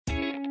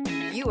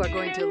You are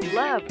going to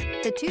love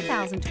the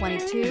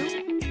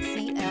 2022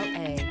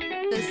 CLA.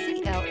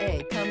 The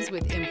CLA comes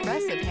with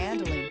impressive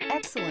handling,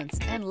 excellence,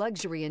 and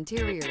luxury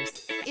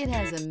interiors. It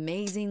has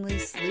amazingly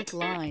sleek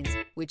lines,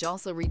 which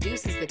also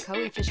reduces the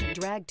coefficient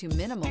drag to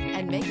minimal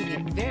and making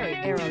it very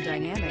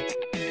aerodynamic.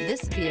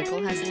 This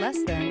vehicle has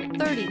less than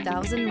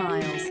 30,000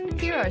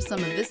 miles. Here are some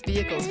of this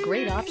vehicle's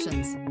great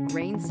options: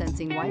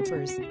 rain-sensing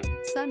wipers,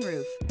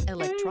 sunroof,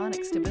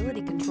 electronic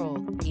stability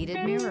control,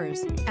 heated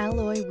mirrors,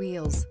 alloy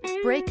wheels,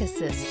 brake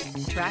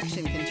assist,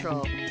 traction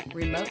control,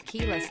 remote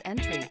keyless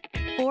entry,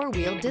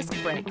 four-wheel disc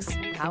brakes,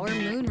 power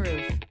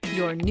moonroof.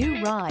 Your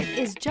new ride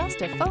is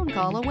just a phone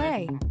call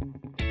away.